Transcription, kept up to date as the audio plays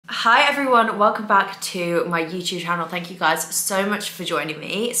Hi everyone, welcome back to my YouTube channel. Thank you guys so much for joining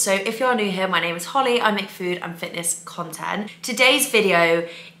me. So if you're new here, my name is Holly. I make food and fitness content. Today's video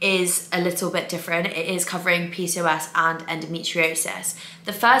is a little bit different. It is covering PCOS and endometriosis.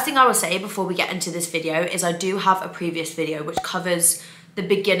 The first thing I will say before we get into this video is I do have a previous video which covers the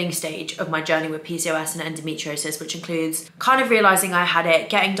beginning stage of my journey with PCOS and endometriosis, which includes kind of realizing I had it,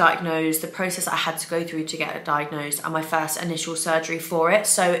 getting diagnosed, the process I had to go through to get it diagnosed, and my first initial surgery for it.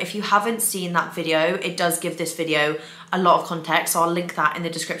 So if you haven't seen that video, it does give this video a lot of context. So I'll link that in the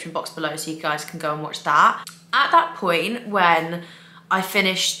description box below so you guys can go and watch that. At that point, when I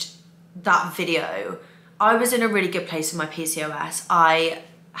finished that video, I was in a really good place with my PCOS. I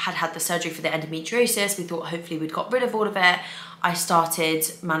had the surgery for the endometriosis. We thought hopefully we'd got rid of all of it. I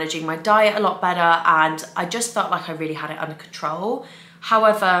started managing my diet a lot better and I just felt like I really had it under control.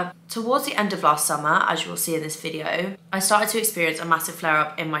 However, towards the end of last summer, as you will see in this video, I started to experience a massive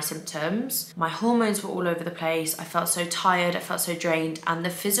flare-up in my symptoms. My hormones were all over the place. I felt so tired, I felt so drained, and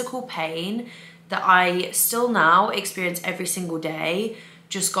the physical pain that I still now experience every single day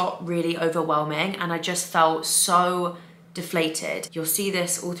just got really overwhelming, and I just felt so deflated. You'll see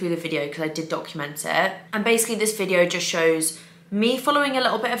this all through the video because I did document it. And basically this video just shows me following a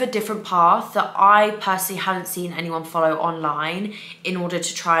little bit of a different path that I personally hadn't seen anyone follow online in order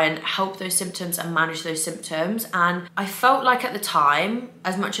to try and help those symptoms and manage those symptoms. And I felt like at the time,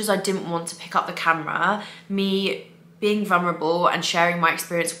 as much as I didn't want to pick up the camera, me being vulnerable and sharing my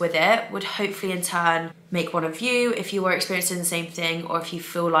experience with it would hopefully in turn make one of you, if you were experiencing the same thing, or if you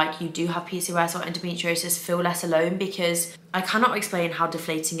feel like you do have PCOS or endometriosis, feel less alone, because I cannot explain how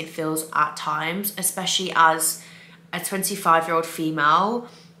deflating it feels at times, especially as a 25-year-old female.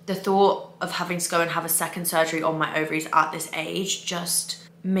 The thought of having to go and have a second surgery on my ovaries at this age just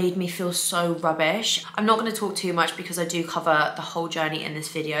made me feel so rubbish. I'm not going to talk too much because I do cover the whole journey in this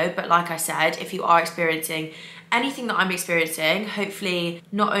video, but like I said, if you are experiencing anything that I'm experiencing, hopefully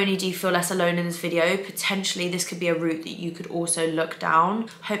not only do you feel less alone in this video, potentially this could be a route that you could also look down.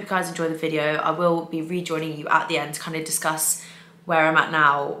 Hope you guys enjoy the video. I will be rejoining you at the end to kind of discuss where I'm at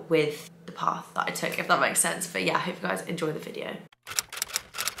now with the path that I took, if that makes sense. But yeah, I hope you guys enjoy the video.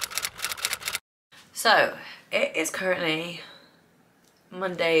 So it is currently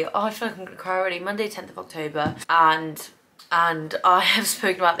Monday. Oh, I feel like I'm gonna cry already. Monday, 10th of October, and I have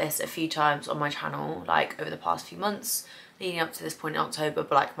spoken about this a few times on my channel, like over the past few months leading up to this point in October,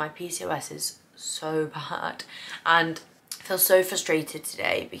 but like my PCOS is so bad and I feel so frustrated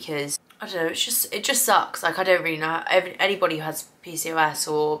today because I don't know, it just sucks. Like I don't really know, anybody who has PCOS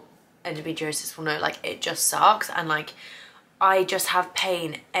or endometriosis will know, like it just sucks, and like I just have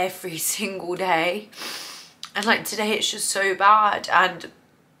pain every single day, and like today it's just so bad, and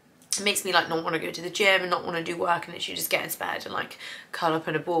it makes me like not want to go to the gym and not want to do work and literally just get into bed and like curl up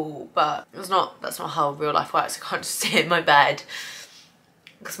in a ball. But that's not how real life works. I can't just sit in my bed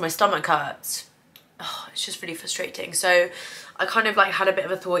because my stomach hurts. Oh, it's just really frustrating. So I kind of like had a bit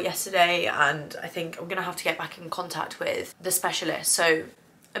of a thought yesterday, and I think I'm gonna have to get back in contact with the specialist. So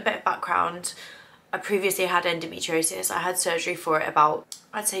a bit of background, I previously had endometriosis. I had surgery for it about,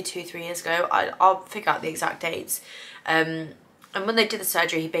 I'd say 2-3 years ago. I'll figure out the exact dates. And when they did the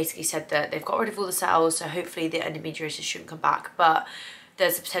surgery, he basically said that they've got rid of all the cells, so hopefully the endometriosis shouldn't come back, but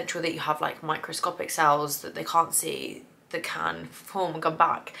there's a potential that you have like microscopic cells that they can't see that can form and come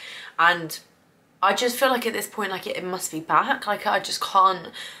back. And I just feel like at this point, like it must be back. Like I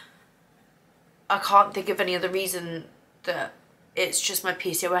can't think of any other reason that it's just my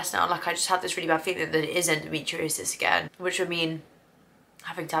PCOS now. Like I just have this really bad feeling that it is endometriosis again, which would mean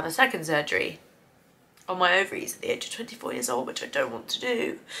having to have a second surgery on my ovaries at the age of 24 years old, which I don't want to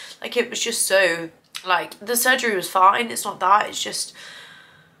do. Like it was just so, like the surgery was fine, it's not that, it's just,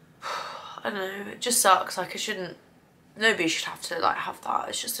 I don't know, it just sucks. Like nobody should have to like have that,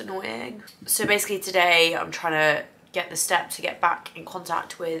 it's just annoying. So basically today I'm trying to get the step to get back in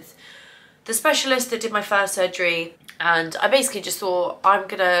contact with the specialist that did my first surgery, and I basically just thought I'm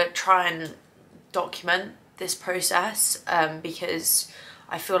gonna try and document this process because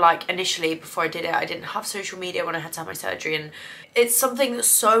I feel like initially before I did it, I didn't have social media when I had to have my surgery, and it's something that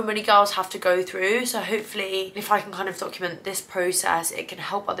so many girls have to go through. So hopefully if I can kind of document this process, it can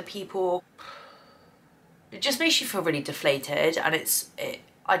help other people. It just makes you feel really deflated, and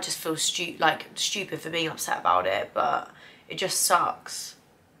I just feel stupid for being upset about it, but it just sucks.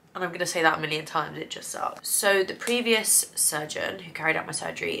 And I'm gonna say that a million times, it just sucks. So the previous surgeon who carried out my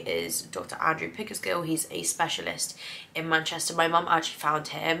surgery is Dr. Andrew Pickersgill. He's a specialist in Manchester. My mum actually found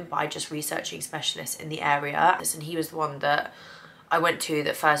him by just researching specialists in the area, and he was the one that I went to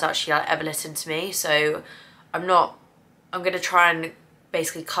that first actually ever listened to me. So I'm gonna try and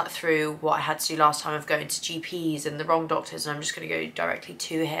basically cut through what I had to do last time of going to GPs and the wrong doctors, and I'm just going to go directly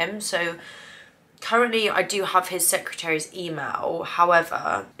to him. So currently I do have his secretary's email,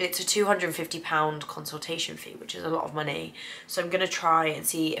 however it's a £250 consultation fee, which is a lot of money. So I'm going to try and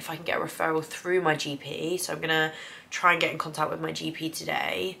see if I can get a referral through my GP. So I'm going to try and get in contact with my GP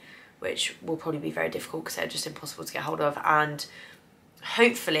today, which will probably be very difficult because they're just impossible to get hold of, and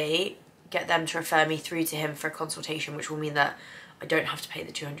hopefully get them to refer me through to him for a consultation, which will mean that I don't have to pay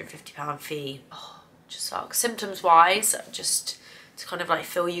the £250 fee. Oh, just sucks. Symptoms wise, just to kind of like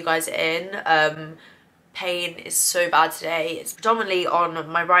fill you guys in, pain is so bad today. It's predominantly on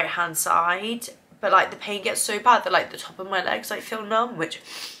my right hand side, but like the pain gets so bad that like the top of my legs like feel numb, which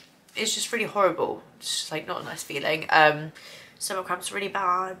is just really horrible. It's just like not a nice feeling. Stomach cramps really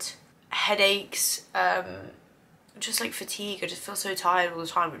bad, headaches, just like fatigue. I just feel so tired all the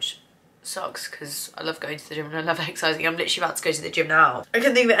time, which sucks because I love going to the gym and I love exercising. I'm literally about to go to the gym now. I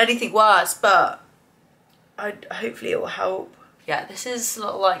couldn't think of anything worse, but hopefully it will help. Yeah, this is a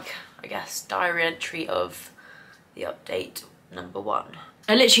little like, I guess, diary entry of the update number 1.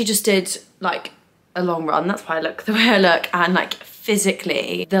 I literally just did like a long run, that's why I look the way I look, and like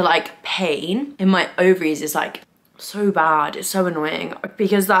physically the like pain in my ovaries is like so bad. It's so annoying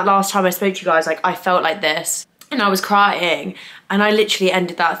because that last time I spoke to you guys, like I felt like this and I was crying, and I literally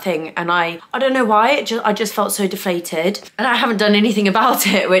ended that thing, and I don't know why, I just felt so deflated, and I haven't done anything about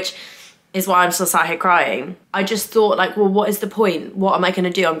it, which is why I'm still sat here crying. I just thought like, well, what is the point? What am I gonna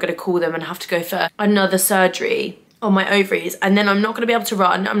do? I'm gonna call them and have to go for another surgery on my ovaries, and then I'm not gonna be able to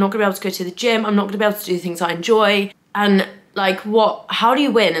run, I'm not gonna be able to go to the gym, I'm not gonna be able to do things I enjoy, and like what, how do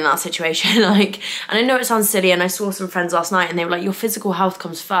you win in that situation? Like, and I know it sounds silly, and I saw some friends last night and they were like, your physical health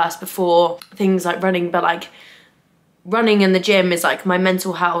comes first before things like running, but like running in the gym is like my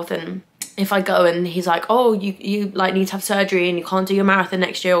mental health. And if I go and he's like, oh, you like need to have surgery and you can't do your marathon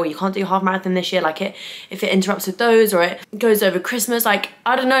next year, or you can't do your half marathon this year, like if it interrupts with those, or it goes over Christmas, like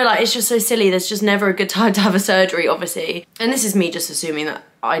I don't know, like it's just so silly. There's just never a good time to have a surgery, obviously, and this is me just assuming that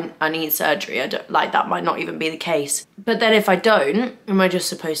I need surgery. I don't, like, that might not even be the case. But then if I don't, am I just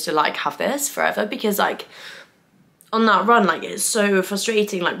supposed to like have this forever? Because like on that run, like it's so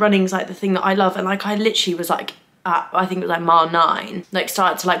frustrating. Like running's like the thing that I love, and like I literally was like at, I think it was like mile 9, like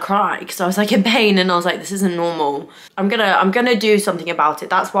started to like cry because I was like in pain, and I was like, this isn't normal. I'm gonna do something about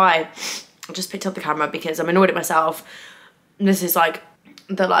it. That's why I just picked up the camera, because I'm annoyed at myself. This is like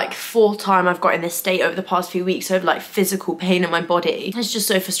the like 4th time I've got in this state over the past few weeks of like physical pain in my body. It's just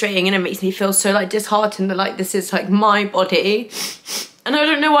so frustrating, and it makes me feel so like disheartened that like this is like my body, and I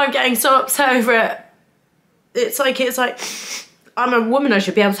don't know why I'm getting so upset over it. It's like I'm a woman, I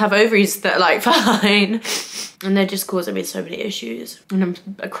should be able to have ovaries that are like fine, and they're just causing me so many issues, and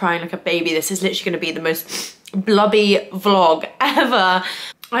I'm crying like a baby. This is literally going to be the most blubby vlog ever.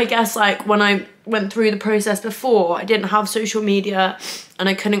 I guess like when I went through the process before, I didn't have social media and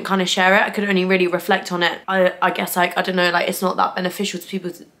I couldn't kind of share it. I could only really reflect on it. I guess like, I don't know, like it's not that beneficial to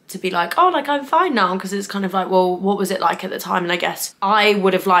people to be like, oh, like I'm fine now, because it's kind of like, well, what was it like at the time? And I guess I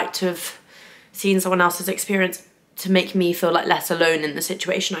would have liked to have seen someone else's experience to make me feel like less alone in the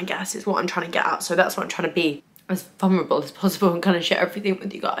situation, I guess, is what I'm trying to get at. So that's what I'm trying to be as vulnerable as possible and kind of share everything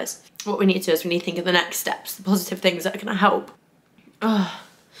with you guys. What we need to do is we need to think of the next steps, the positive things that are going to help.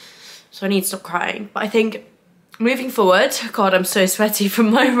 So I need to stop crying. But I think moving forward, God, I'm so sweaty from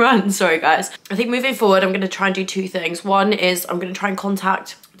my run, sorry guys. I think moving forward, I'm going to try and do 2 things. One is I'm going to try and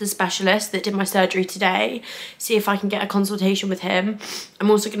contact the specialist that did my surgery today, see if I can get a consultation with him. I'm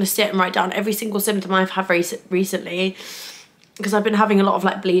also going to sit and write down every single symptom I've had recently, because I've been having a lot of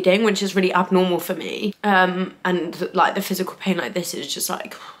like bleeding, which is really abnormal for me. And like the physical pain like this is just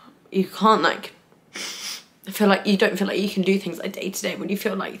like, you can't like, I feel like you don't feel like you can do things like day to day when you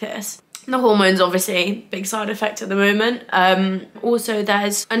feel like this. The hormones, obviously, big side effect at the moment. Also,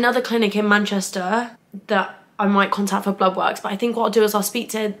 there's another clinic in Manchester that I might contact for blood works, but I think what I'll do is I'll speak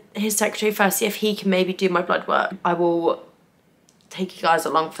to his secretary first, see if he can maybe do my blood work. I will take you guys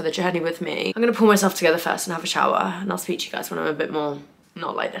along for the journey with me. I'm gonna pull myself together first and have a shower, and I'll speak to you guys when I'm a bit more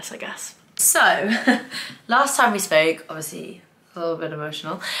not like this, I guess. So, last time we spoke, obviously, a little bit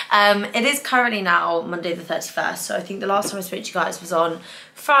emotional. It is currently now Monday the 31st, so I think the last time I spoke to you guys was on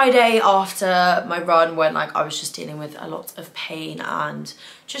Friday after my run, when like I was just dealing with a lot of pain and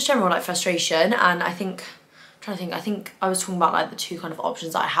just general like frustration. And I think, I think I was talking about like the 2 kind of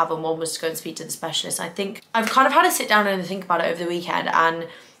options that I have, and one was to go and speak to the specialist. I think I've kind of had to sit down and think about it over the weekend, and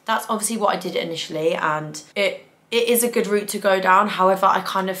that's obviously what I did initially, and it is a good route to go down. However, I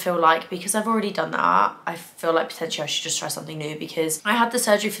kind of feel like, because I've already done that, I feel like potentially I should just try something new, because I had the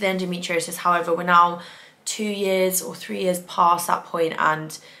surgery for the endometriosis. However, we're now 2 years or 3 years past that point,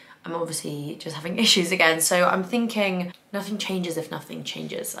 and I'm obviously just having issues again. So I'm thinking nothing changes if nothing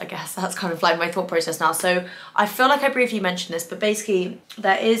changes. I guess that's kind of like my thought process now. So I feel like I briefly mentioned this, but basically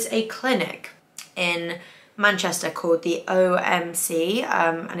there is a clinic in Manchester called the OMC,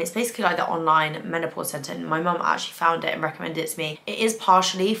 and it's basically like the online menopause centre, and my mum actually found it and recommended it to me. It is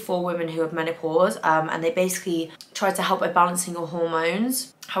partially for women who have menopause, and they basically try to help by balancing your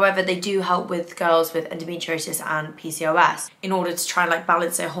hormones. However, they do help with girls with endometriosis and PCOS in order to try and like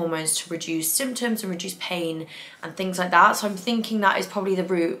balance their hormones to reduce symptoms and reduce pain and things like that. So I'm thinking that is probably the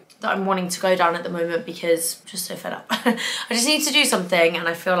route that I'm wanting to go down at the moment, because I'm just so fed up. I just need to do something, and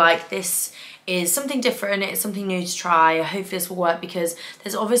I feel like this is something different. It's something new to try. I hope this will work, because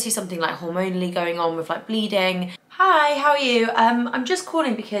there's obviously something like hormonally going on with like bleeding. Hi, how are you? I'm just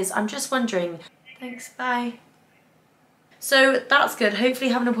calling because I'm just wondering. Thanks, bye. So that's good. Hopefully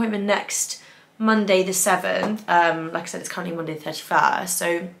have an appointment next Monday the 7th. Like I said, it's currently Monday the 31st.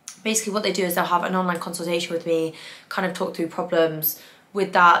 So basically what they do is they'll have an online consultation with me, kind of talk through problems.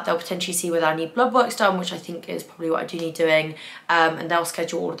 With that, they'll potentially see whether I need blood works done, which I think is probably what I do need doing, and they'll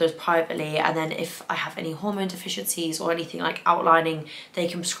schedule all of those privately. And then if I have any hormone deficiencies or anything like outlining, they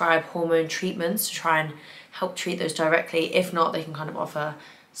can prescribe hormone treatments to try and help treat those directly. If not, they can kind of offer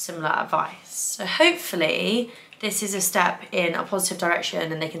similar advice. So hopefully this is a step in a positive direction,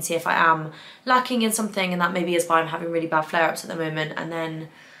 and they can see if I am lacking in something, and that maybe is why I'm having really bad flare-ups at the moment, and then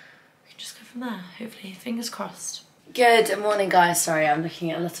we can just go from there, hopefully, fingers crossed. Good morning, guys. Sorry, I'm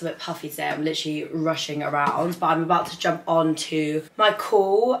looking a little bit puffy today. I'm literally rushing around, but I'm about to jump on to my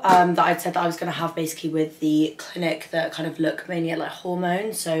call that I'd said that I was going to have basically with the clinic that kind of look mainly at like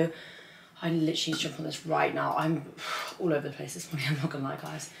hormones. So I literally jump on this right now. I'm all over the place this morning, I'm not gonna lie,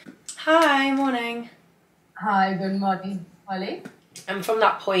 guys. Hi, morning. Hi, good morning, Holly. And from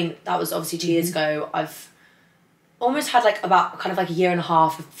that point, that was obviously 2 years ago, I've almost had like about kind of like a year and a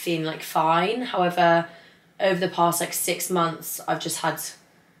half of feeling like fine. However, over the past like 6 months, I've just had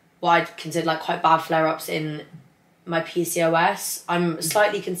what I'd consider like quite bad flare-ups in my PCOS. I'm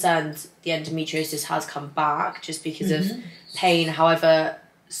slightly concerned the endometriosis has come back just because of pain. However,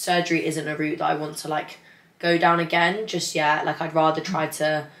 surgery isn't a route that I want to like go down again just yet. Like I'd rather try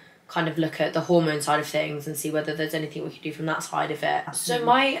to kind of look at the hormone side of things and see whether there's anything we can do from that side of it. So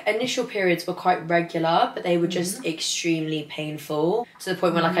my initial periods were quite regular, but they were just extremely painful to the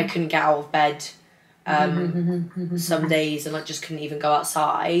point where like I couldn't get out of bed some days, and like just couldn't even go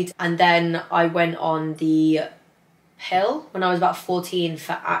outside. And then I went on the pill when I was about 14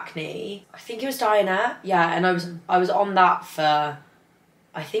 for acne. I think it was Dianet, yeah, and I was on that for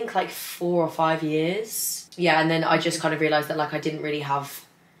I think like 4 or 5 years. Yeah, and then I just kind of realised that like I didn't really have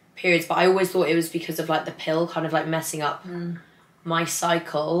periods, but I always thought it was because of like the pill kind of like messing up my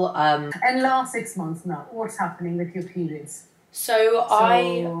cycle. And last 6 months now, what's happening with your periods? So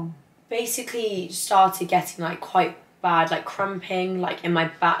I basically started getting like quite bad like cramping like in my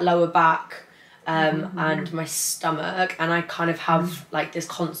lower back and my stomach, and I kind of have like this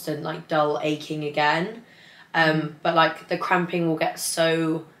constant like dull aching again, but like the cramping will get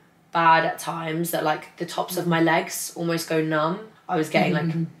so bad at times that like the tops of my legs almost go numb. I was getting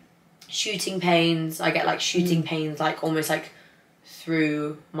like shooting pains. I get like shooting pains like almost like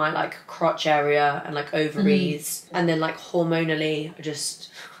through my like crotch area and like ovaries, and then like hormonally I just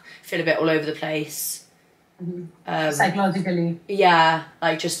feel a bit all over the place. Psychologically? Yeah,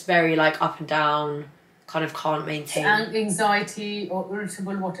 like just very like up and down, kind of can't maintain. And anxiety or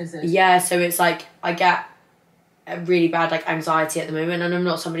irritable, what is it? Yeah, so it's like I get a really bad like anxiety at the moment, and I'm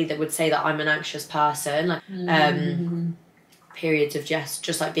not somebody that would say that I'm an anxious person. Like periods of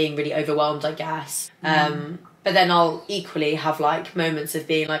just like being really overwhelmed, I guess. But then I'll equally have like moments of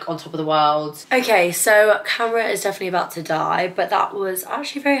being like on top of the world. Okay, so camera is definitely about to die, but that was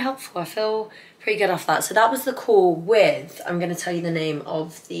actually very helpful. I feel pretty good off that. So that was the call with, I'm going to tell you the name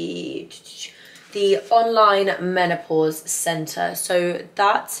of the online menopause center. So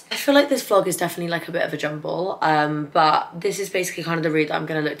that, I feel like this vlog is definitely like a bit of a jumble, but this is basically kind of the route that I'm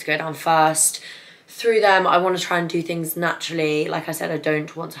going to look to go down first. Through them, I want to try and do things naturally. Like I said, I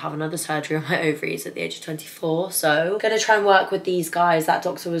don't want to have another surgery on my ovaries at the age of 24. So I'm going to try and work with these guys. That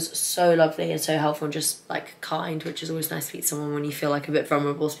doctor was so lovely and so helpful and just like kind, which is always nice to meet someone when you feel like a bit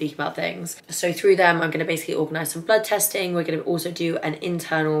vulnerable speaking about things. So through them, I'm going to basically organise some blood testing. We're going to also do an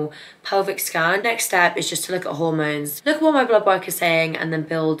internal pelvic scan. Next step is just to look at hormones, look at what my blood work is saying, and then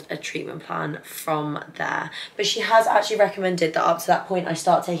build a treatment plan from there. But she has actually recommended that up to that point, I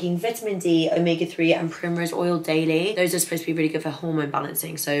start taking vitamin D, omega-3 and primrose oil daily. Those are supposed to be really good for hormone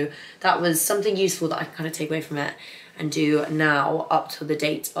balancing, so that was something useful that I can kind of take away from it and do now up to the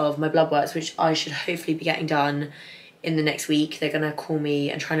date of my blood works, which I should hopefully be getting done in the next week. They're gonna call me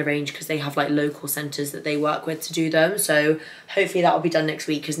and try and arrange, because they have like local centres that they work with to do them. So hopefully that will be done next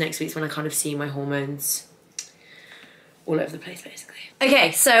week, because next week's when I kind of see my hormones all over the place basically.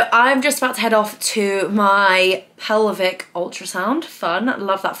 Okay, so I'm just about to head off to my pelvic ultrasound. Fun,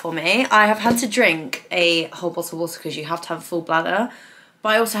 love that for me. I have had to drink a whole bottle of water because you have to have a full bladder, but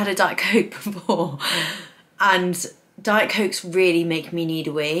I also had a Diet Coke before, and Diet Cokes really make me need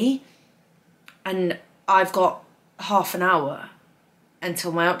a wee, and I've got half an hour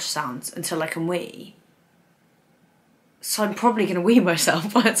until my ultrasounds, until I can wee. So I'm probably gonna wee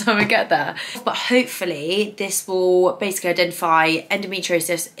myself by the time I get there. But hopefully this will basically identify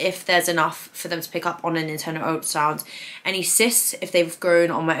endometriosis if there's enough for them to pick up on an internal ultrasound, any cysts if they've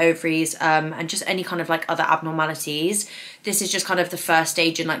grown on my ovaries, and just any kind of like other abnormalities. This is just kind of the first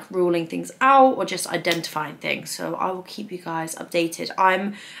stage in like ruling things out or just identifying things. So I will keep you guys updated.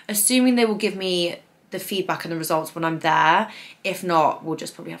 I'm assuming they will give me the feedback and the results when I'm there. If not, we'll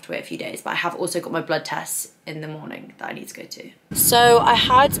just probably have to wait a few days. But I have also got my blood tests in the morning that I need to go to. So I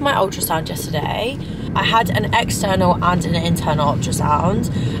had my ultrasound yesterday. I had an external and an internal ultrasound.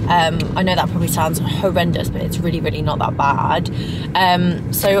 I know that probably sounds horrendous, but it's really, really not that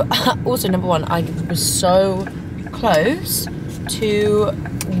bad. So also, number one, I was so close to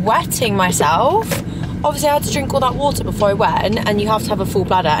wetting myself. Obviously I had to drink all that water before I went, and you have to have a full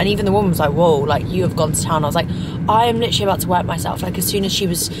bladder, and even the woman was like, whoa, like you have gone to town. I was like, I am literally about to wet myself. Like as soon as she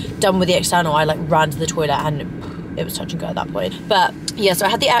was done with the external, I like ran to the toilet, and it was touch and go at that point. But yeah, so I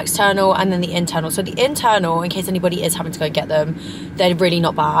had the external and then the internal. So the internal, in case anybody is having to go get them, they're really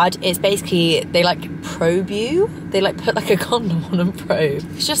not bad. It's basically, they like probe you. They like put like a condom on and probe.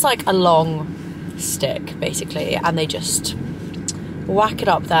 It's just like a long stick basically, and they just whack it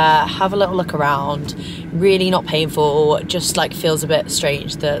up there, have a little look around. Really not painful, just like feels a bit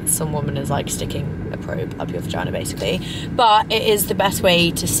strange that some woman is like sticking a probe up your vagina basically, but it is the best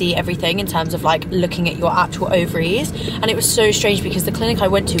way to see everything in terms of like looking at your actual ovaries. And it was so strange because the clinic I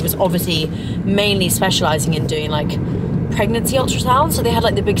went to was obviously mainly specializing in doing like pregnancy ultrasound, so they had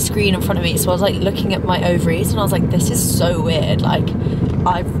like the big screen in front of me, so I was like looking at my ovaries and I was like, this is so weird, like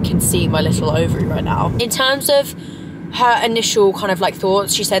I can see my little ovary right now. In terms of her initial kind of like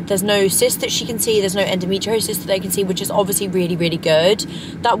thoughts, she said there's no cyst that she can see, there's no endometriosis that they can see, which is obviously really, really good.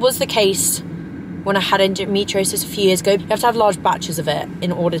 That was the case when I had endometriosis a few years ago. You have to have large batches of it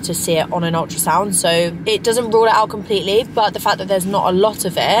in order to see it on an ultrasound, so it doesn't rule it out completely, but the fact that there's not a lot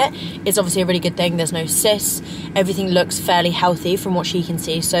of it is obviously a really good thing. There's no cysts, everything looks fairly healthy from what she can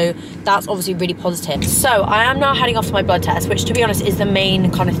see, so that's obviously really positive. So I am now heading off to my blood test, which to be honest is the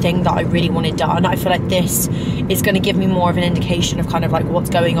main kind of thing that I really wanted done. I feel like this is going to give me more of an indication of kind of like what's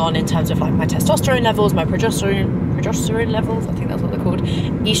going on in terms of like my testosterone levels, my progesterone levels, I think that's what they're called,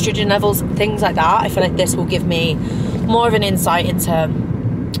 estrogen levels, things like that. I feel like this will give me more of an insight into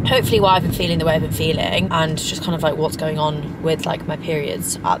hopefully why I've been feeling the way I've been feeling, and just kind of like what's going on with like my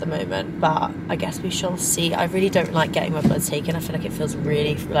periods at the moment. But I guess we shall see. I really don't like getting my blood taken. I feel like it feels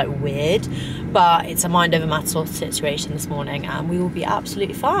really like weird, but it's a mind over matter sort of situation this morning, and we will be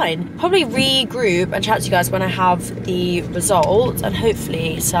absolutely fine. Probably regroup and chat to you guys when I have the results and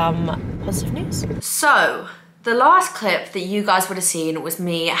hopefully some positive news. So the last clip that you guys would have seen was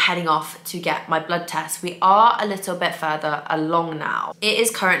me heading off to get my blood test. We are a little bit further along now. It is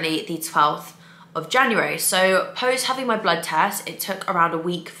currently the 12th of January. So post having my blood test, it took around a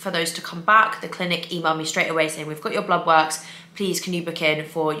week for those to come back. The clinic emailed me straight away saying, we've got your blood works, please can you book in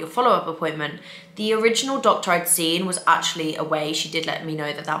for your follow-up appointment. The original doctor I'd seen was actually away. She did let me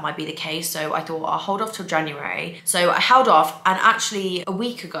know that that might be the case, so I thought I'll hold off till January. So I held off, and actually a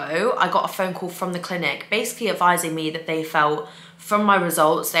week ago I got a phone call from the clinic basically advising me that they felt from my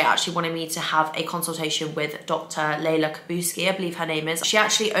results, they actually wanted me to have a consultation with Dr. Layla Kabuski, I believe her name is. She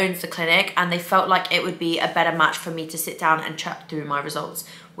actually owns the clinic, and they felt like it would be a better match for me to sit down and chat through my results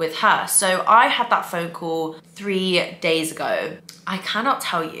with her. So I had that phone call 3 days ago. I cannot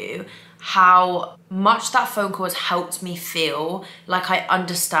tell you how much that phone call has helped me feel like I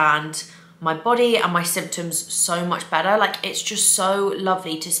understand my body and my symptoms so much better. Like, it's just so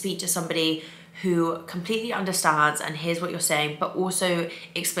lovely to speak to somebody who completely understands and hears what you're saying, but also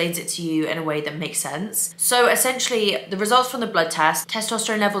explains it to you in a way that makes sense. So essentially, the results from the blood test,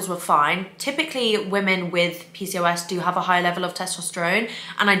 testosterone levels were fine. Typically, women with PCOS do have a high level of testosterone,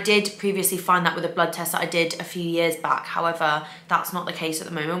 and I did previously find that with a blood test that I did a few years back. However, that's not the case at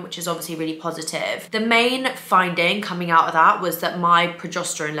the moment, which is obviously really positive. The main finding coming out of that was that my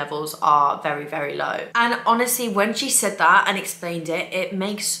progesterone levels are very, very low. And honestly, when she said that and explained it, it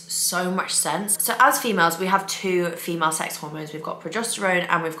makes so much sense. hormones. So as females, we have two female sex hormones. We've got progesterone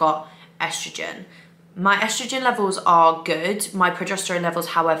and we've got estrogen. My estrogen levels are good. My progesterone levels,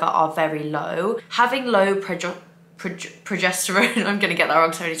 however, are very low. Having low progesterone, I'm gonna get that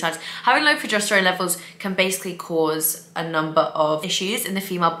wrong so many times. Having low progesterone levels can basically cause a number of issues in the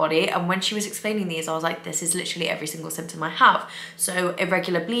female body, and when she was explaining these, I was like, this is literally every single symptom I have. So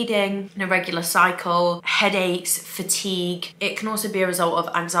irregular bleeding, an irregular cycle, headaches, fatigue. It can also be a result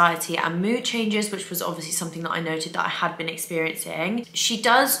of anxiety and mood changes, which was obviously something that I noted that I had been experiencing. She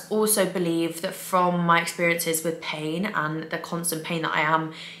does also believe that from my experiences with pain and the constant pain that I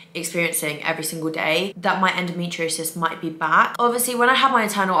am experiencing every single day, that my endometriosis might be back. Obviously, when I had my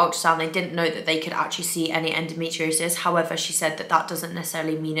internal ultrasound, they didn't know that they could actually see any endometriosis. However, she said that that doesn't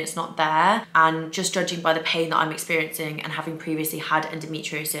necessarily mean it's not there, and just judging by the pain that I'm experiencing and having previously had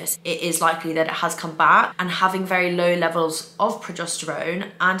endometriosis, it is likely that it has come back. And having very low levels of progesterone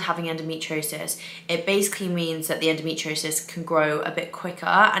and having endometriosis, it basically means that the endometriosis can grow a bit quicker,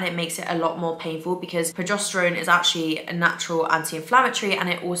 and it makes it a lot more painful because progesterone is actually a natural anti-inflammatory, and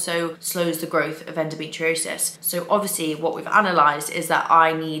it also slows the growth of endometriosis. So obviously what we've analysed is that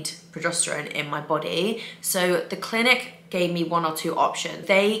I need progesterone in my body. So the clinic gave me one or two options.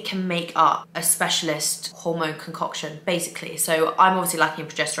 They can make up a specialist hormone concoction, basically. So I'm obviously lacking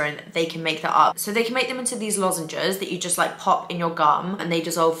in progesterone. They can make that up. So they can make them into these lozenges that you just like pop in your gum, and they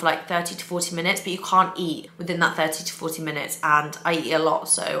dissolve for like 30 to 40 minutes, but you can't eat within that 30 to 40 minutes. And I eat a lot,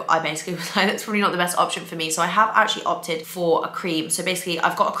 so I basically was like, that's probably not the best option for me. So I have actually opted for a cream. So basically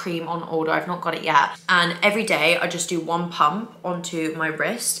I've got a cream on order. I've not got it yet. And every day I just do one pump onto my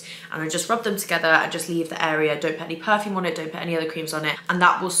wrist, and I just rub them together and just leave the area. Don't put any perfume on it, don't put any other creams on it, and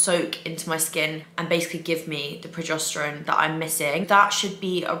that will soak into my skin and basically give me the progesterone that I'm missing. That should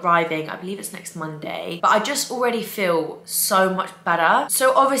be arriving, I believe it's next Monday, but I just already feel so much better.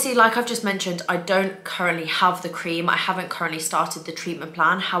 So obviously, like I've just mentioned, I don't currently have the cream. I haven't currently started the treatment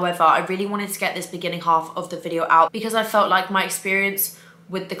plan. However, I really wanted to get this beginning half of the video out because I felt like my experience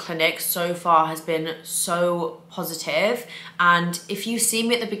with the clinic so far has been so positive. And if you see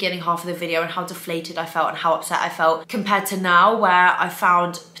me at the beginning half of the video and how deflated I felt and how upset I felt compared to now, where I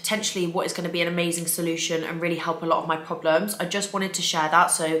found potentially what is going to be an amazing solution and really help a lot of my problems, I just wanted to share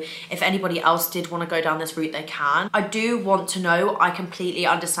that. So if anybody else did want to go down this route, they can. I do want to know, I completely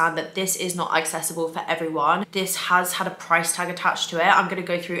understand that this is not accessible for everyone. This has had a price tag attached to it. I'm going to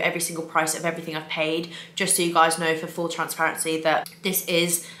go through every single price of everything I've paid, just so you guys know for full transparency that this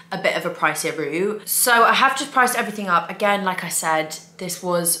is a bit of a pricier route. So I have just priced everything up. Again, like I said, this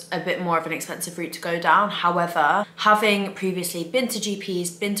was a bit more of an expensive route to go down. However, having previously been to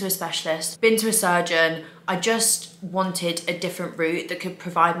GPs, been to a specialist, been to a surgeon, I just wanted a different route that could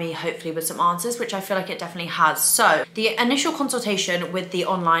provide me hopefully with some answers, which I feel like it definitely has. So the initial consultation with the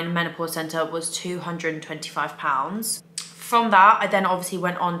online menopause centre was £225. From that, I then obviously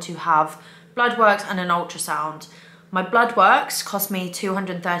went on to have blood works and an ultrasound. My blood works cost me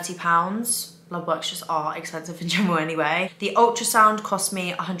 £230. Blood works just are expensive in general anyway. The ultrasound cost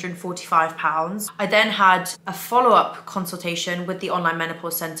me £145. I then had a follow-up consultation with the online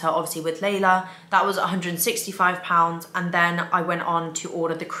menopause centre, obviously with Layla. That was £165. And then I went on to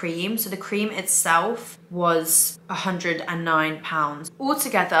order the cream. So the cream itself was £109.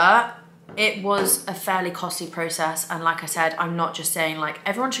 Altogether, it was a fairly costly process, and like I said, I'm not just saying like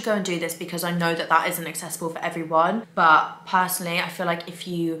everyone should go and do this because I know that that isn't accessible for everyone, but personally I feel like if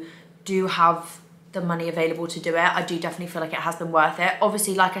you do have the money available to do it, I do definitely feel like it has been worth it.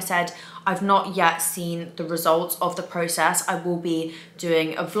 Obviously, like I said, I've not yet seen the results of the process. I will be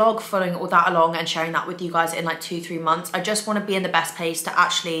doing a vlog following all that along and sharing that with you guys in like 2-3 months. I just want to be in the best place to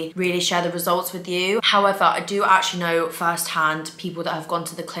actually really share the results with you. However, I do actually know firsthand people that have gone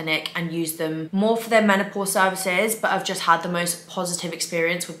to the clinic and used them more for their menopause services, but have just had the most positive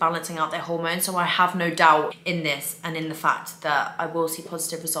experience with balancing out their hormones. So I have no doubt in this and in the fact that I will see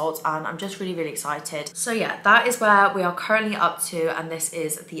positive results, and I'm just really, really excited. So yeah, that is where we are currently up to, and this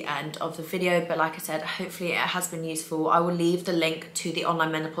is the end of the video. But like I said, hopefully it has been useful. I will leave the link to the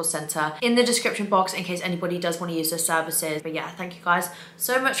online menopause centre in the description box in case anybody does want to use their services. But yeah, thank you guys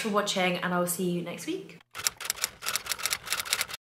so much for watching, and I will see you next week.